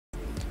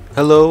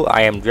Hello,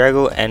 I am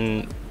Drago,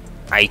 and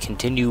I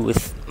continue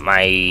with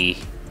my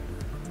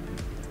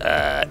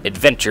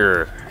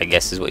adventure, I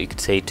guess is what you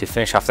could say, to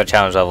finish off the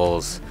challenge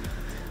levels.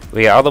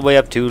 We are all the way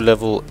up to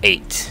level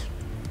 8,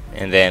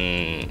 and then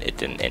it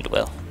didn't end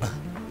well.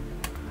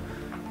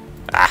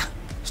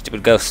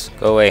 Stupid ghost,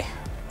 go away.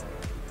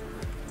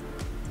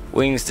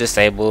 Wings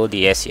disabled,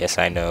 yes,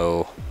 I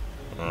know.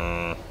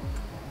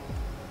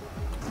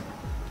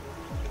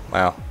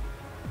 Wow.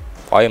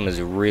 Volume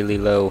is really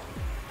low.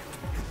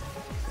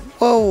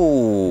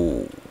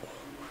 Whoa!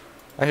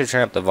 I should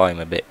turn up the volume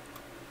a bit.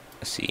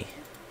 Let's see.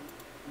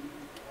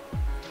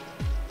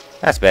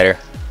 That's better.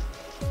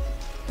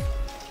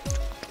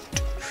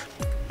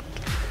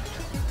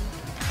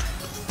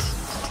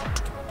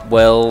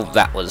 Well,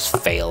 that was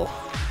fail.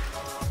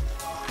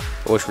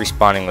 I wish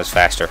respawning was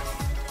faster.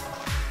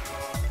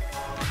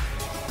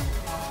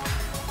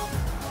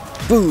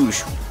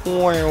 Boosh!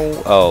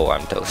 Oh,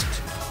 I'm toast.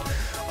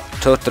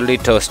 Totally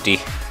toasty.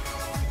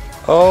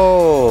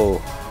 Oh!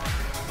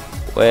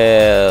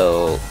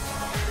 Well,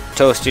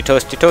 toasty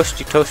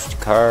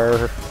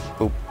car.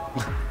 Oop.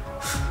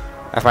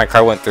 After my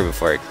car went through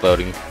before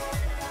exploding.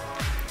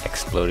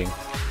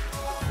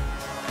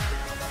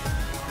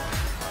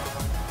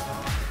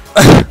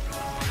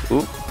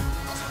 Oop.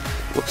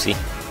 Whoopsie.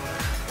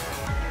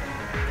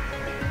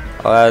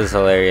 Oh, that was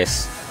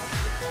hilarious.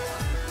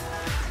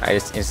 I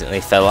just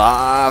instantly fell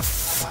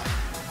off.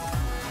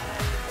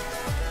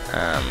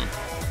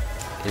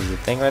 Is the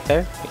thing right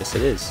there? Yes,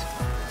 it is.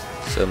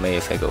 So maybe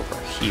if I go over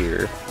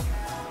here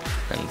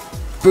and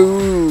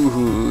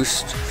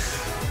boost,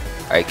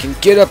 I can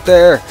get up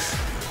there.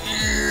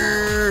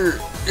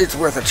 It's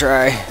worth a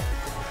try,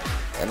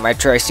 and my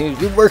try seems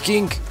to be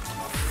working.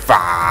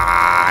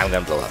 I'm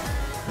gonna blow up.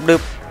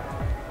 Bloop.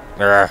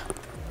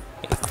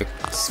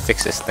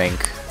 Fix this thing.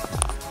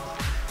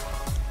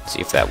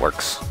 See if that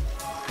works.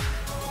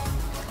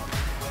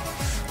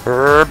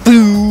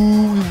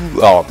 Boo!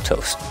 Oh, I'm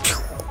toast.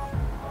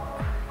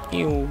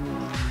 Ew.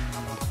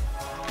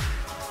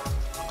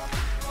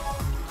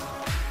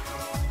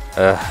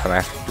 I'm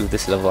gonna have to do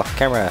this level off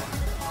camera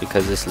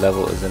because this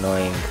level is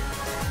annoying.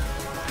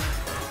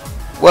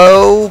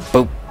 Whoa!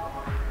 Boop!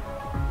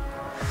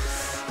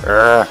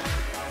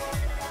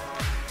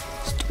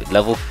 Stupid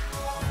level.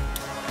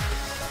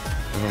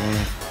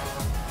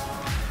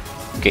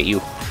 Get you.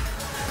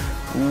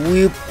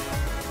 Whip!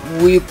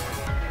 Whip!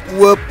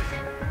 Whoop!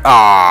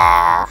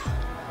 Ah!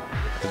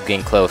 I'm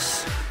getting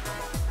close.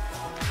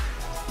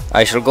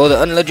 I shall go the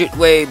unlegit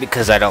way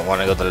because I don't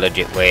want to go the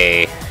legit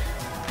way.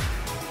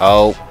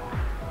 Oh.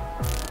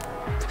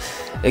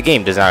 The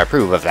game does not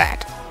approve of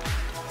that.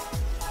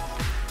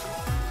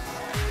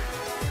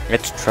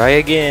 Let's try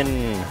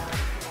again.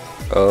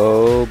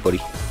 Oh, buddy.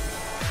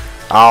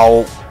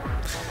 Ow.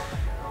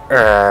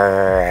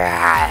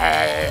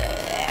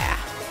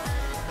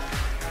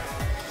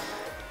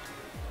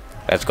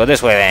 Let's go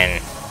this way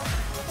then.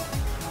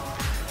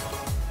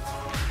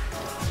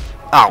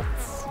 Oh.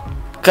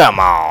 Come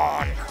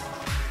on.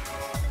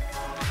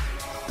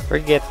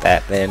 Forget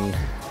that then.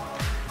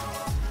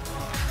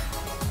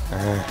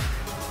 Oh.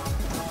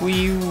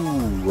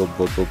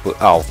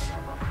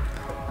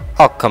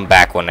 I'll come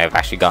back when I've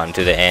actually gotten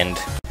to the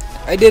end.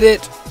 I did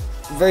it!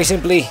 Very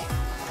simply.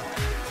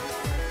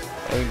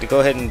 I'm going to go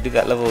ahead and do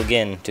that level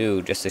again,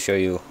 too, just to show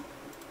you.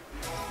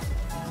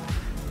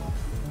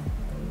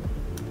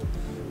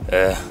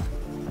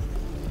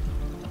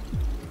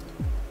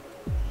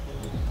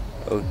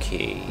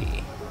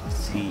 Okay. Let's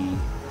see.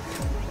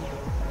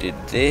 Did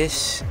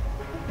this.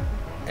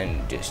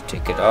 And just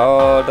take it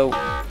all the...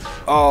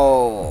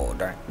 Oh,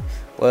 darn.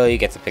 Well, you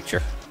get the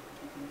picture.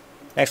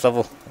 Next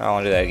level. I don't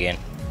want to do that again.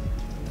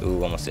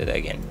 Ooh, almost did that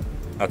again.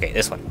 Okay,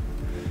 this one.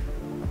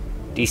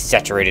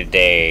 Desaturated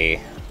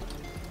day.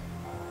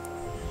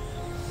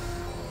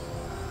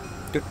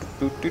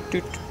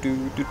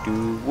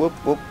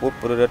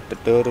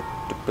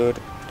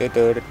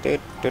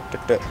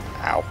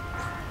 Ow.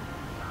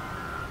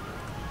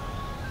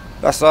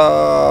 That's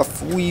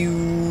off.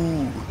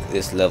 Whew.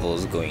 This level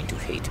is going to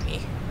hate me.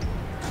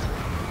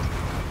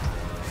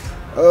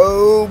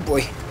 Oh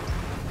boy.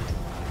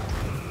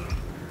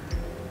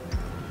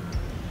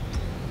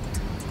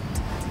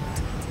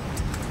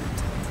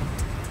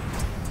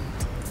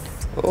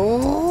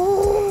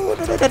 Oh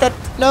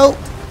no.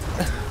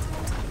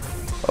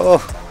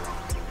 Oh,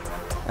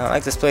 I don't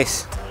like this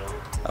place.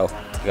 Oh,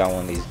 you got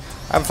one of these.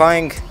 I'm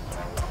fine.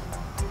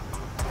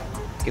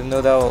 Even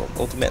though that'll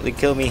ultimately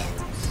kill me.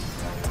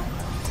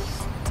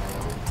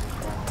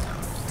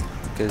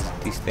 Because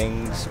these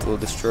things will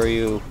destroy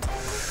you.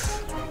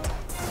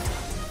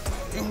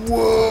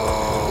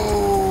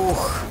 Whoa!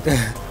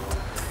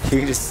 You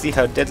can just see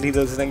how deadly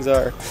those things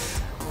are.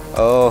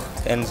 Oh,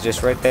 ends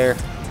just right there.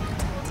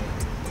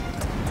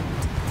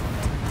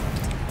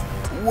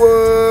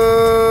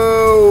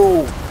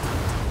 Whoa!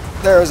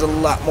 There's a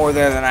lot more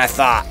there than I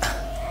thought.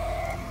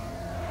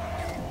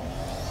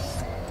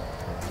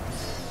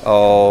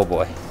 Oh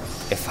boy.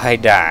 If I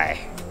die.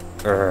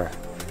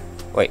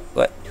 Wait,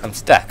 what? I'm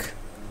stuck.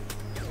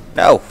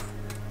 No!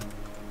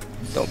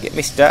 Don't get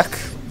me stuck.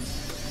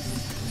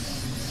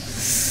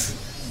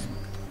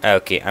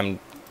 Okay,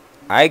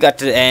 I got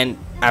to the end.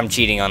 I'm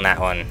cheating on that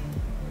one.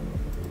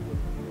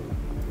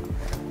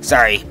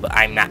 Sorry, but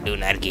I'm not doing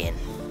that again.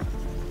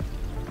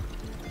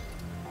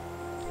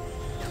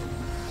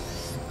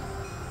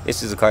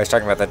 This is the car I was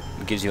talking about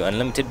that gives you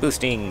unlimited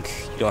boosting.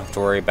 You don't have to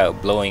worry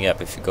about blowing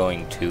up if you're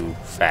going too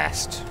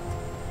fast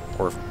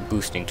or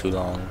boosting too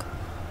long.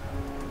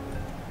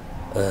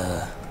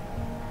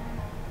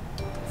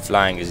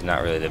 Flying is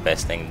not really the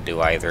best thing to do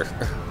either.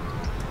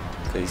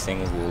 Because these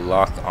things will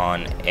lock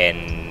on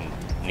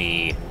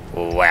anywhere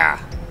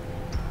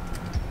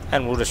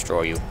and will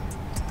destroy you.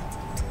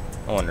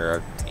 I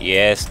wonder.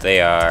 Yes,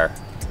 they are.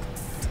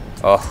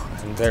 Oh,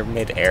 their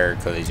mid-air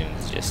collision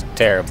is just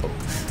terrible.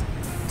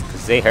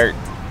 Because they hurt.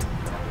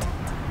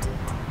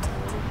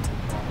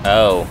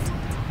 Oh,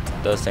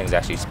 those things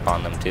actually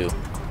spawn them too.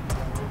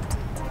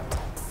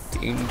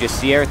 You can just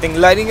see everything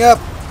lighting up.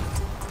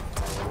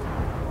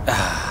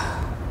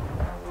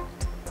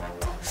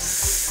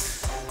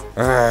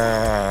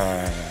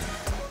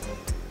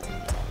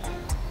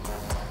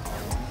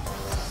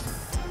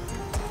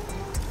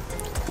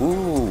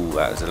 Ooh,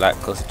 that was a lot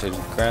closer to the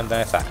ground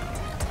than I thought.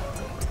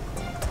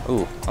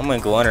 Ooh, I'm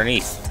gonna go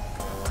underneath.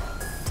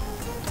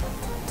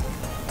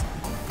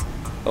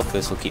 Hopefully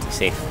this will keep me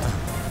safe.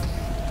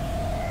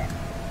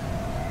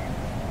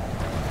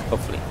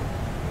 Hopefully.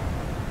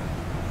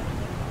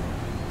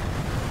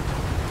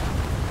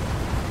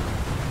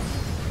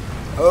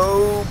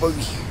 Oh,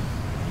 buggy.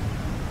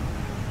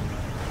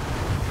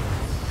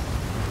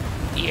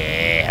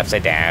 Yeah,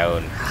 upside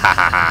down. Ha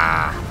ha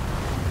ha.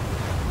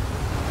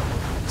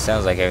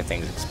 Sounds like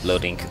everything's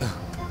exploding.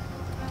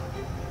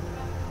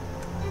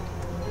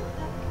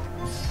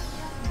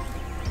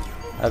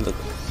 Look.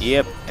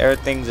 Yep,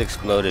 everything's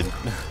exploded.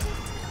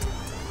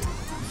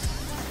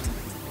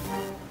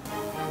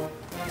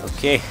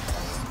 Okay.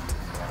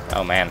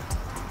 Oh man.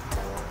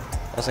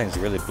 Those things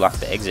really block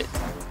the exit.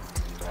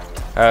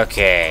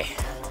 Okay.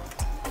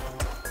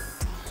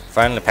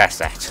 Finally past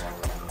that.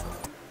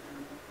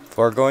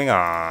 Before going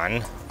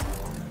on,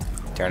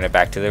 turn it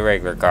back to the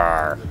regular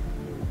car.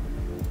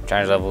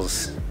 Challenge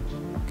levels: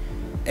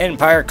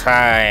 Empire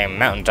Climb,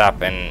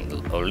 Mountaintop, and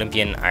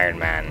Olympian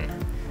Ironman.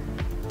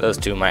 Those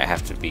two might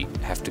have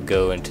to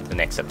go into the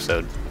next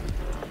episode.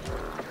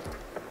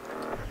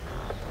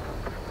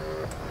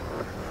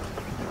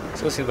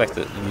 So it seems like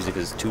the music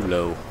is too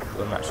low.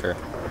 But I'm not sure.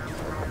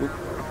 Oop.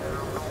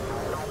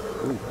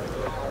 Ooh.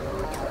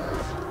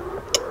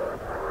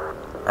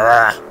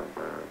 Ah.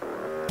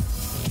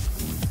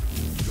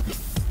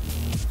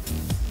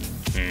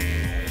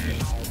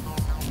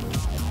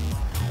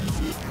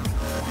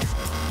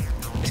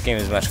 This game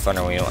is much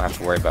funner when you don't have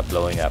to worry about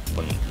blowing up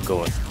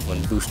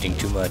when boosting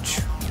too much.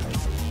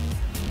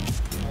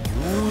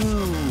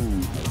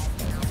 Ooh.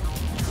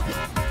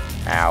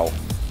 Ow.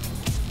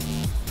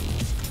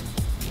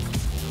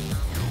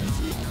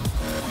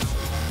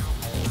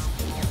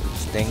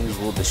 Those things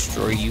will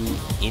destroy you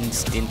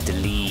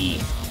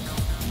instantly.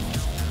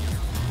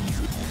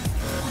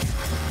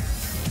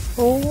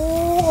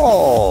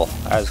 Oh,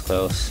 that was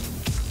close.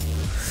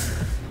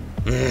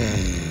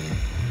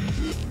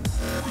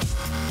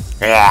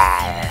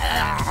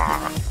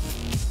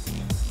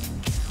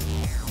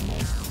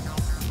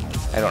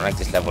 I don't like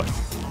this level.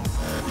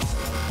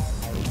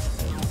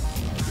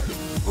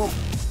 Ooh,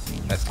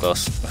 that's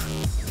close.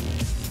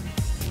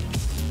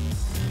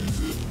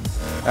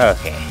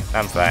 Okay,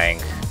 I'm flying.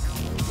 As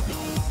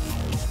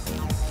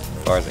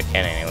far as I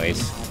can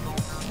anyways.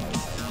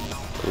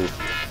 Ooh.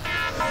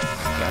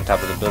 Get on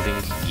top of the building.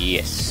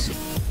 Yes.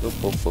 Boop,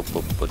 boop, boop,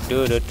 boop, boop,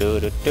 doo, doo, doo,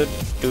 doo, doo,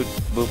 doo,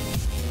 boop.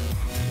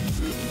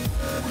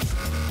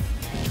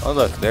 Oh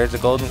look, there's a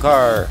golden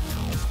car.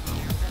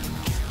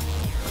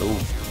 Cool.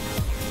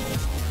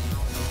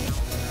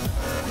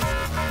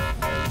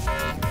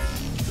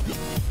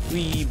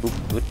 Wee boop,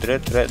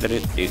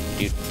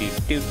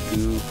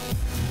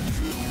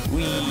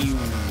 wee.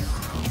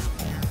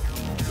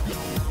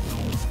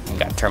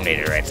 Got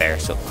terminated right there,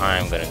 so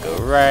I'm gonna go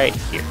right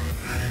here.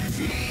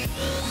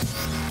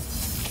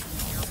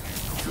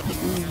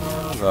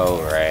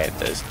 Alright,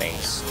 those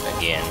things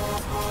again.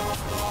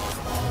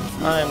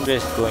 I'm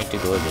just going to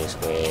go this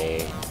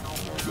way.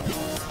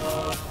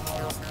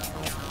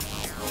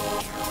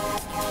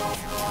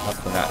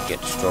 Hopefully not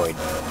get destroyed.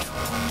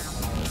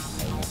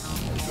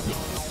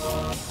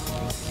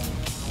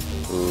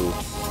 Ooh.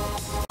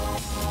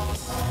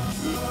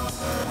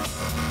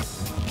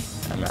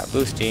 I'm not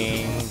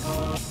boosting.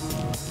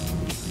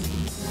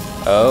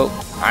 Oh,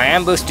 I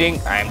am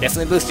boosting. I am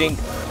definitely boosting.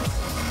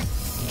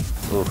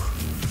 Ooh.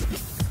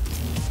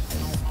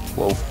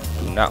 Whoa,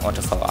 do not want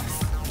to fall off.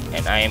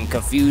 And I am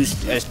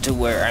confused as to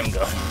where I'm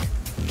going.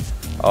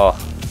 Oh,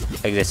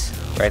 like this,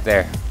 right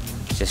there.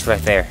 Just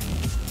right there.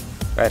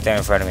 Right there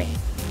in front of me.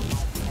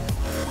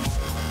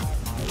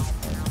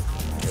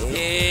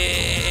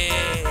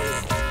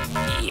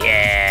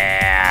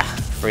 Yeah!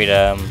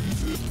 Freedom.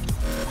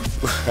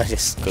 I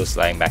just go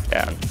sliding back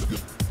down.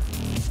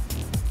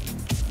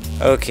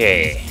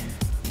 Okay.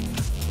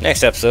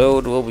 Next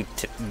episode, we'll be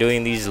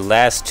doing these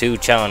last 2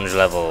 challenge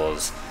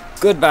levels.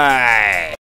 Goodbye!